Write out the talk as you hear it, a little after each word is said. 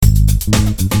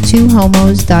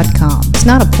twohomos.com. It's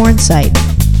not a porn site.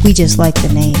 We just like the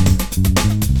name.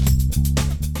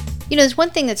 You know, there's one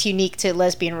thing that's unique to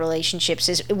lesbian relationships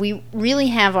is we really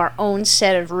have our own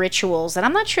set of rituals that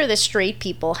I'm not sure the straight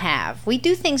people have. We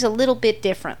do things a little bit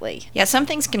differently. Yeah, some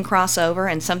things can cross over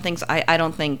and some things I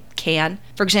don't think can.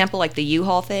 For example, like the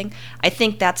U-Haul thing, I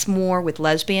think that's more with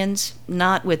lesbians,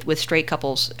 not with straight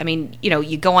couples. I mean, you know,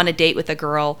 you go on a date with a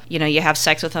girl, you know, you have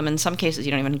sex with them. In some cases,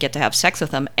 you don't even get to have sex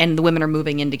with them, and the women are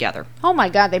moving in together. Oh my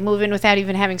God, they move in without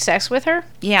even having sex with her?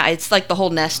 Yeah, it's like the whole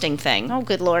nesting thing. Oh,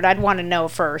 good Lord, I'd want to know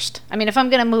first. I mean, if I'm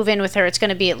going to move in with her, it's going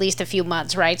to be at least a few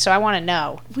months, right? So I want to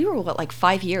know. We were, like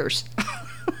 5 years?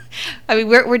 I mean,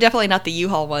 we're definitely not the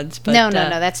U-Haul ones. But, no,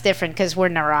 that's different because we're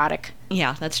neurotic.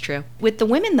 Yeah, that's true. With the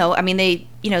women, though, I mean, they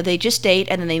just date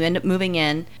and then they end up moving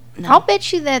in. No. I'll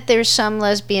bet you that there's some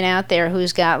lesbian out there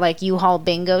who's got like U-Haul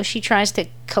bingo. She tries to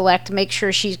make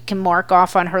sure she can mark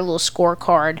off on her little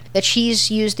scorecard that she's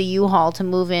used the U-Haul to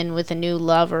move in with a new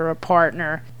lover or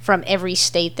partner from every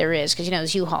state there is. Because, you know,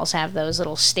 those U-Hauls have those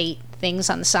little state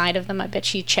things on the side of them. I bet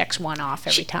she checks one off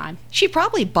every time. She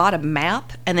probably bought a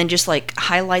map and then just like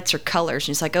highlights her colors.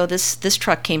 And she's like, oh, this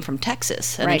truck came from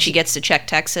Texas. And then she gets to check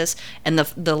Texas. And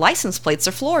the license plates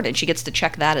are Florida. And she gets to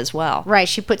check that as well. Right.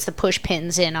 She puts the push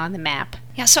pins in on the map.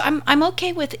 Yeah, so I'm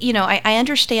okay with, you know, I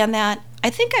understand that. I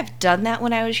think I've done that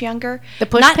when I was younger. The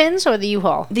push pins or the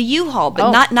U-Haul? The U-Haul,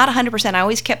 but not 100%. I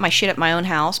always kept my shit at my own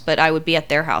house, but I would be at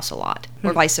their house a lot,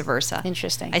 or vice versa.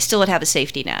 Interesting. I still would have a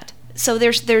safety net. So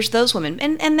there's those women,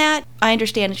 and that, I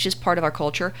understand it's just part of our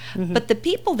culture. Mm-hmm. But the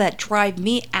people that drive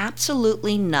me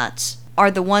absolutely nuts are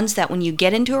the ones that when you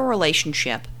get into a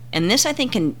relationship, and this I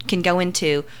think can go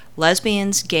into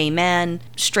lesbians, gay men,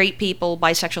 straight people,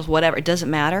 bisexuals, whatever, it doesn't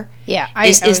matter. Yeah,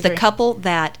 is the couple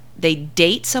that they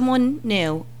date someone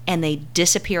new and they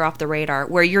disappear off the radar,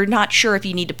 where you're not sure if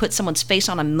you need to put someone's face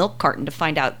on a milk carton to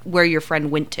find out where your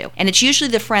friend went to. And it's usually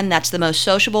the friend that's the most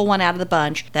sociable one out of the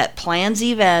bunch, that plans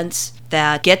events,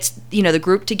 that gets, you know, the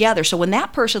group together. So when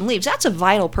that person leaves, that's a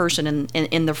vital person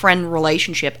in the friend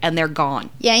relationship, and they're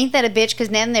gone. Yeah, ain't that a bitch? Because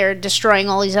then they're destroying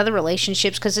all these other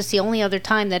relationships, because it's the only other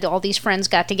time that all these friends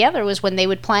got together was when they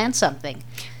would plan something.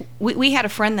 We had a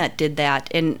friend that did that,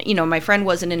 and, you know, my friend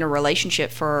wasn't in a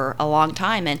relationship for a long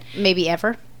time. And maybe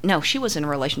ever? No, she was in a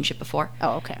relationship before.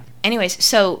 Oh, okay. Anyways,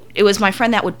 so it was my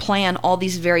friend that would plan all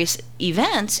these various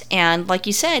events, and like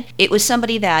you said, it was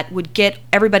somebody that would get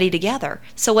everybody together.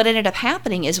 So what ended up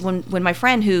happening is when my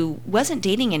friend, who wasn't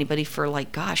dating anybody for,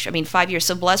 like, 5 years,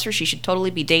 so bless her, she should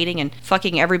totally be dating and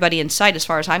fucking everybody in sight as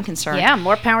far as I'm concerned. Yeah,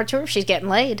 more power to her, she's getting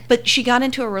laid. But she got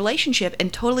into a relationship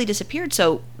and totally disappeared,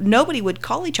 so nobody would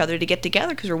call each other to get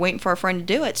together because we're waiting for our friend to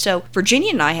do it. So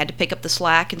Virginia and I had to pick up the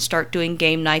slack and start doing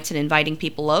game nights and inviting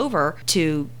people over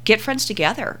to get friends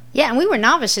together. Yeah, and we were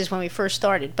novices when we first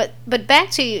started. But back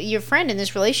to your friend in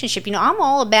this relationship, you know, I'm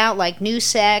all about, like, new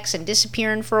sex and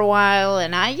disappearing for a while,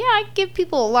 and I give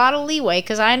people a lot of leeway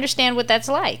because I understand what that's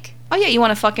like. Oh, yeah, you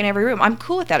want to fuck in every room. I'm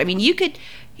cool with that. I mean, you could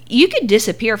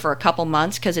disappear for a couple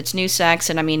months because it's new sex,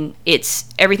 and I mean,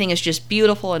 everything is just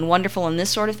beautiful and wonderful and this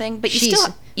sort of thing, but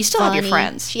you still have your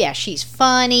friends. Yeah, she's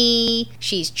funny,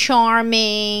 she's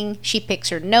charming, she picks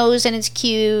her nose and it's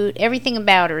cute, everything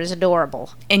about her is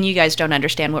adorable. And you guys don't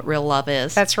understand what real love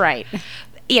is. That's right.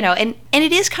 You know, and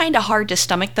it is kind of hard to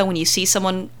stomach, though, when you see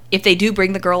someone, if they do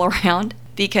bring the girl around,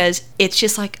 because it's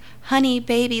just like, honey,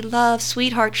 baby, love,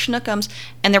 sweetheart, schnookums,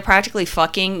 and they're practically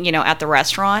fucking, you know, at the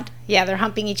restaurant. Yeah, they're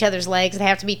humping each other's legs. They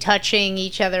have to be touching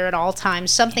each other at all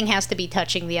times. Something has to be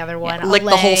touching the other one. Yeah, lick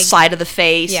the whole side of the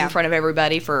face in front of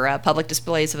everybody for public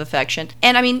displays of affection.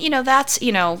 And I mean, you know, that's,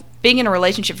 you know, being in a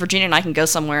relationship, Virginia and I can go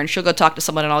somewhere and she'll go talk to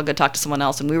someone and I'll go talk to someone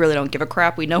else, and we really don't give a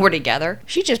crap. We know we're together.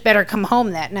 She just better come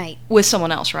home that night. With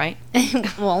someone else, right?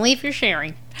 Well, only if you're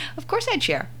sharing. Of course I'd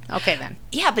share. Okay, then.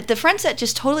 Yeah, but the friends that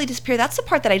just totally disappear, that's the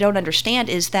part that I don't understand,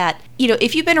 is that, you know,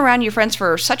 if you've been around your friends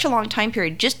for such a long time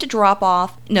period, just to drop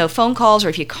off, no phone calls, or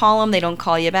if you call them, they don't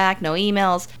call you back, no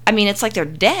emails. I mean, it's like they're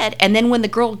dead. And then when the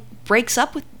girl breaks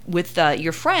up with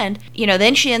your friend, you know,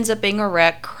 then she ends up being a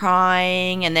wreck,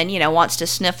 crying, and then, you know, wants to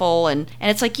sniffle, and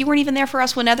it's like, you weren't even there for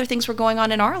us when other things were going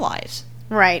on in our lives.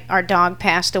 Right. Our dog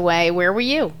passed away. Where were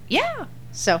you? Yeah.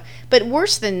 So, but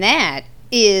worse than that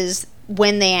is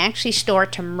when they actually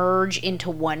start to merge into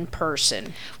one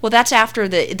person. Well, that's after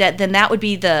then that would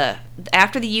be the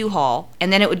after the U-Haul,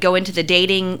 and then it would go into the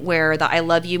dating where the I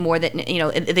love you more than,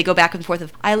 they go back and forth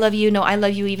of I love you, no, I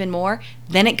love you even more.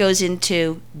 Then it goes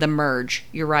into the merge.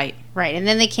 You're right. Right, and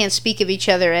then they can't speak of each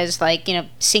other as, like,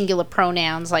 singular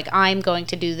pronouns, like, I'm going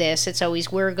to do this. It's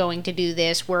always, we're going to do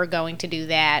this, we're going to do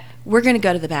that. We're going to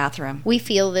go to the bathroom. We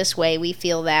feel this way, we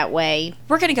feel that way.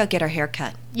 We're going to go get our hair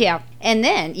cut. Yeah, and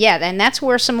then that's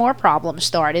where some more problems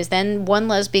start, is then one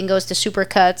lesbian goes to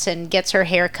Supercuts and gets her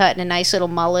hair cut in a nice little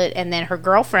mullet, and then her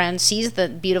girlfriend sees the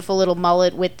beautiful little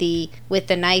mullet with the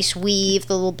nice weave,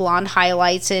 the little blonde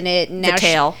highlights in it. And now the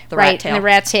tail, the right, rat tail. And the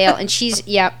rat tail, and she's,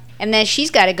 yep. And then she's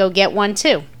got to go get one,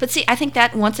 too. But see, I think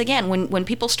that, once again, when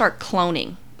people start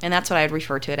cloning, and that's what I'd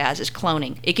refer to it as, is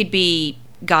cloning. It could be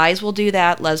guys will do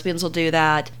that, lesbians will do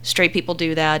that, straight people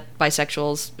do that,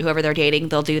 bisexuals, whoever they're dating,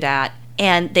 they'll do that.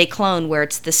 And they clone where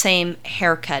it's the same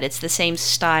haircut, it's the same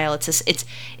style, it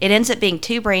ends up being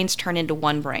two brains turned into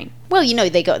one brain. Well,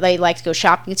 they like to go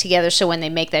shopping together, so when they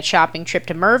make that shopping trip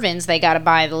to Mervyn's, they got to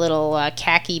buy the little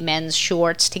khaki men's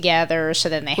shorts together, so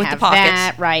then they with have the pockets.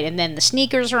 that, right? And then the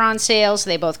sneakers are on sale, so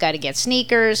they both got to get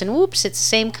sneakers, and whoops, it's the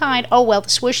same kind. Oh, well, the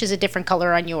swoosh is a different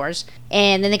color on yours.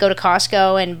 And then they go to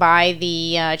Costco and buy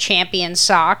the Champion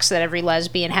socks that every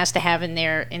lesbian has to have in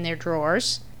their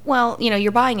drawers. Well,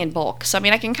 you're buying in bulk. So, I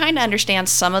mean, I can kind of understand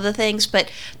some of the things,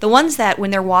 but the ones that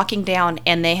when they're walking down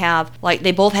and they have, like,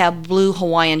 they both have blue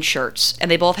Hawaiian shirts,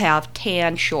 and they both have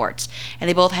tan shorts, and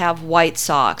they both have white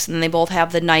socks, and they both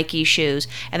have the Nike shoes,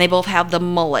 and they both have the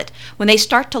mullet. When they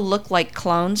start to look like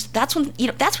clones, that's when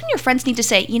your friends need to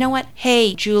say, you know what?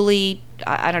 Hey, Julie,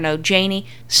 I don't know, Janie,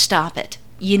 stop it.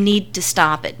 You need to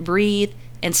stop it. Breathe.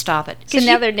 And stop it. So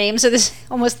now their names are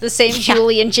almost the same, yeah.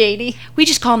 Julie and Janie. We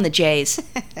just call them the Jays.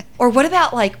 Or what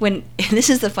about, like, and this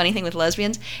is the funny thing with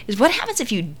lesbians, is what happens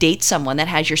if you date someone that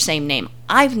has your same name?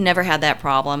 I've never had that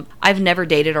problem. I've never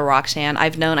dated a Roxanne.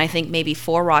 I've known, I think, maybe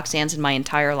 4 Roxannes in my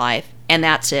entire life, and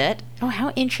that's it. Oh,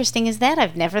 how interesting is that?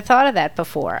 I've never thought of that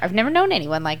before. I've never known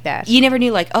anyone like that. You never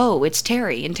knew, like, oh, it's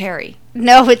Terry and Terry.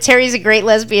 No, but Terry's a great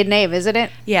lesbian name, isn't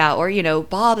it? Yeah, or,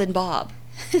 Bob and Bob.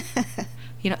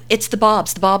 It's the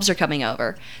Bobs. The Bobs are coming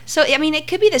over. So, I mean, it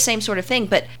could be the same sort of thing,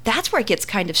 but that's where it gets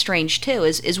kind of strange, too,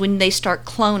 is when they start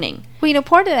cloning. Well,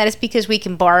 part of that is because we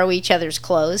can borrow each other's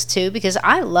clothes, too, because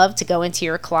I love to go into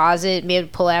your closet, maybe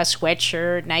pull out a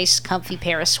sweatshirt, nice comfy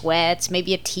pair of sweats,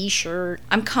 maybe a T-shirt.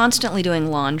 I'm constantly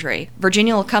doing laundry.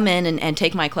 Virginia will come in and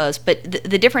take my clothes, but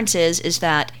the difference is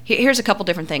that, here's a couple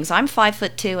different things. I'm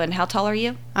 5'2", and how tall are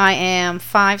you? I am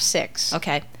 5'6".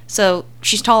 Okay, so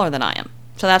she's taller than I am,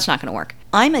 so that's not going to work.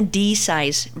 I'm a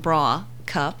D-size bra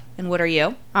cup, and what are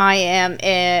you? I am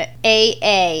a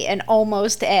AA, an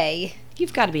almost A.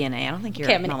 You've got to be an A. I don't think you're.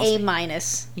 Okay, I'm an A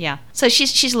minus. Yeah. So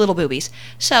she's little boobies.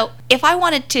 So if I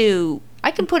wanted to,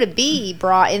 I can put a B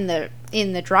bra in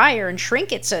the dryer and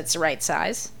shrink it so it's the right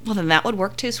size. Well, then that would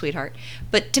work too, sweetheart.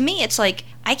 But to me, it's like,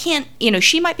 I can't,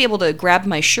 she might be able to grab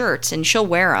my shirts and she'll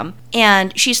wear them.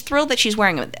 And she's thrilled that she's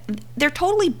wearing them. They're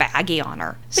totally baggy on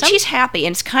her. But she's happy.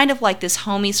 And it's kind of like this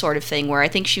homey sort of thing where I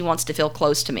think she wants to feel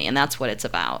close to me. And that's what it's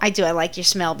about. I do. I like your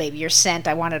smell, baby. Your scent.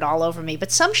 I want it all over me.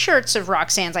 But some shirts of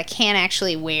Roxanne's I can't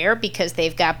actually wear because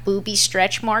they've got booby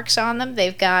stretch marks on them.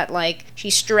 They've got, like, she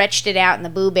stretched it out in the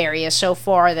boob area so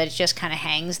far that it just kind of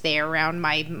hangs there around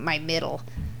my middle.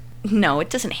 No, it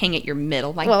doesn't hang at your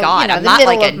middle. My well, God, I'm the not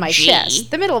middle like of a my G.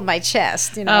 chest. The middle of my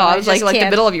chest. Oh, I was like the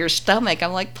middle of your stomach.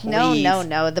 I'm like, please.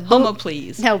 No. The boob,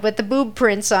 please. No, but the boob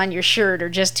prints on your shirt are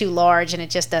just too large, and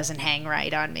it just doesn't hang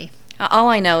right on me. All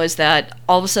I know is that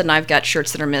all of a sudden I've got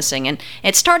shirts that are missing, and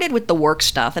it started with the work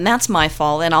stuff, and that's my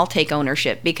fault, and I'll take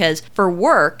ownership because for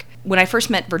work. When I first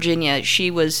met Virginia,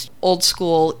 she was old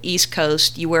school, East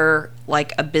Coast. You wear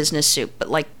like a business suit, but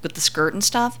like with the skirt and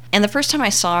stuff. And the first time I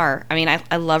saw her, I mean,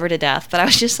 I love her to death, but I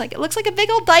was just like, it looks like a big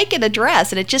old dyke in a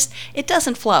dress, and it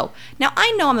doesn't flow. Now,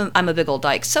 I know I'm a big old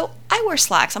dyke, so I wear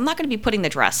slacks. I'm not going to be putting the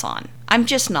dress on. I'm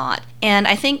just not. And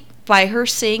I think by her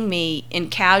seeing me in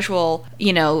casual,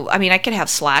 I mean, I could have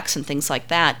slacks and things like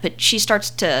that, but she starts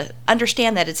to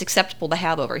understand that it's acceptable to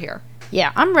have over here.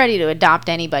 Yeah, I'm ready to adopt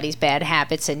anybody's bad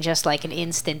habits in just like an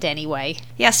instant anyway.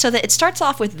 Yeah, so that it starts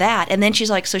off with that, and then she's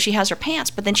like, so she has her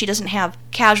pants, but then she doesn't have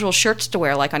casual shirts to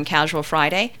wear like on Casual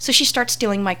Friday, so she starts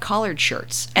stealing my collared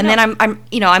shirts. And then I'm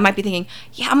I might be thinking,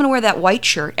 yeah, I'm going to wear that white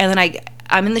shirt, and then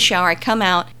I'm in the shower, I come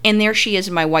out, and there she is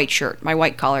in my white shirt, my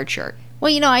white collared shirt.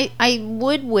 Well, I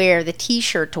would wear the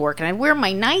T-shirt to work, and I'd wear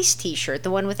my nice T-shirt, the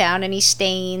one without any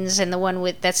stains, and the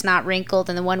one that's not wrinkled,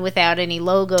 and the one without any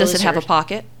logos. Does it have a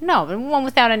pocket? No, the one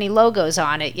without any logos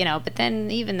on it, but then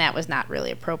even that was not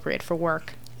really appropriate for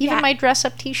work. Even my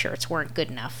dress-up T-shirts weren't good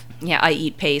enough. Yeah, I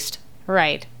eat paste.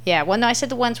 Right. Yeah. Well, no, I said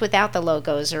the ones without the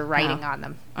logos or writing on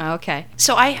them. Okay.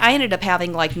 So I ended up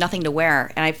having like nothing to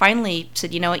wear, and I finally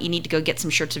said, you know what, you need to go get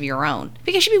some shirts of your own,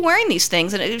 because she'd be wearing these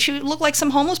things and she would look like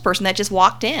some homeless person that just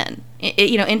walked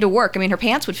into work. I mean, her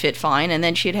pants would fit fine, and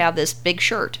then she'd have this big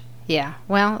shirt. Yeah.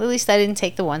 Well, at least I didn't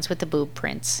take the ones with the boob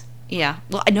prints. Yeah.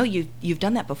 Well, I know you've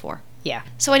done that before. Yeah.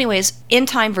 So anyways, in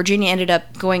time, Virginia ended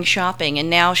up going shopping, and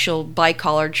now she'll buy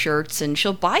collared shirts, and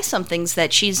she'll buy some things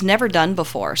that she's never done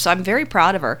before. So I'm very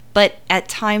proud of her. But at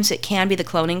times it can be the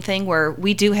cloning thing, where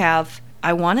we do have,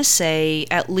 I want to say,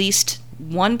 at least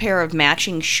one pair of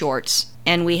matching shorts.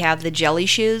 And we have the jelly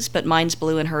shoes, but mine's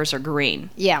blue and hers are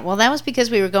green. Yeah, well, that was because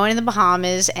we were going to the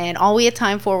Bahamas, and all we had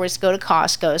time for was to go to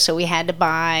Costco, so we had to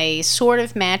buy sort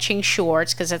of matching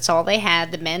shorts, because that's all they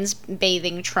had, the men's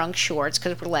bathing trunk shorts,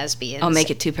 because we're lesbians. I'll make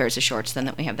it 2 pairs of shorts, then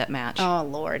that we have that match. Oh,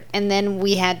 Lord. And then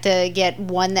we had to get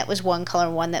one that was one color,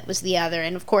 one that was the other.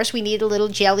 And, of course, we needed little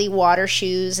jelly water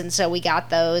shoes, and so we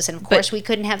got those. And, of course, we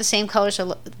couldn't have the same color,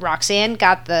 so Roxanne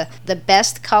got the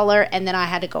best color, and then I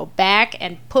had to go back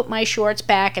and put my shorts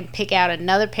back and pick out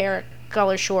another pair of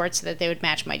color shorts so that they would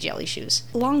match my jelly shoes.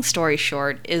 Long story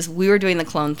short is we were doing the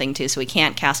clone thing too, so we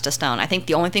can't cast a stone. I think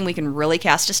the only thing we can really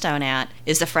cast a stone at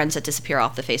is the friends that disappear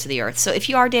off the face of the earth. So if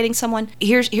you are dating someone,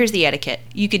 here's the etiquette.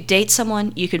 You could date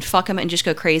someone, you could fuck them and just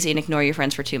go crazy and ignore your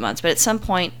friends for 2 months. But at some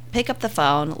point, pick up the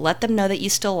phone, let them know that you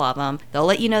still love them. They'll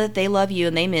let you know that they love you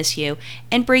and they miss you,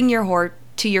 and bring your whore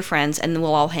to your friends, and then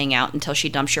we'll all hang out until she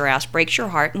dumps your ass, breaks your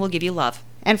heart, and we'll give you love.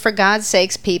 And for God's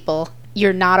sakes, people,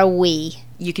 you're not a we.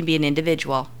 You can be an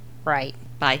individual. Right.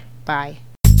 Bye. Bye.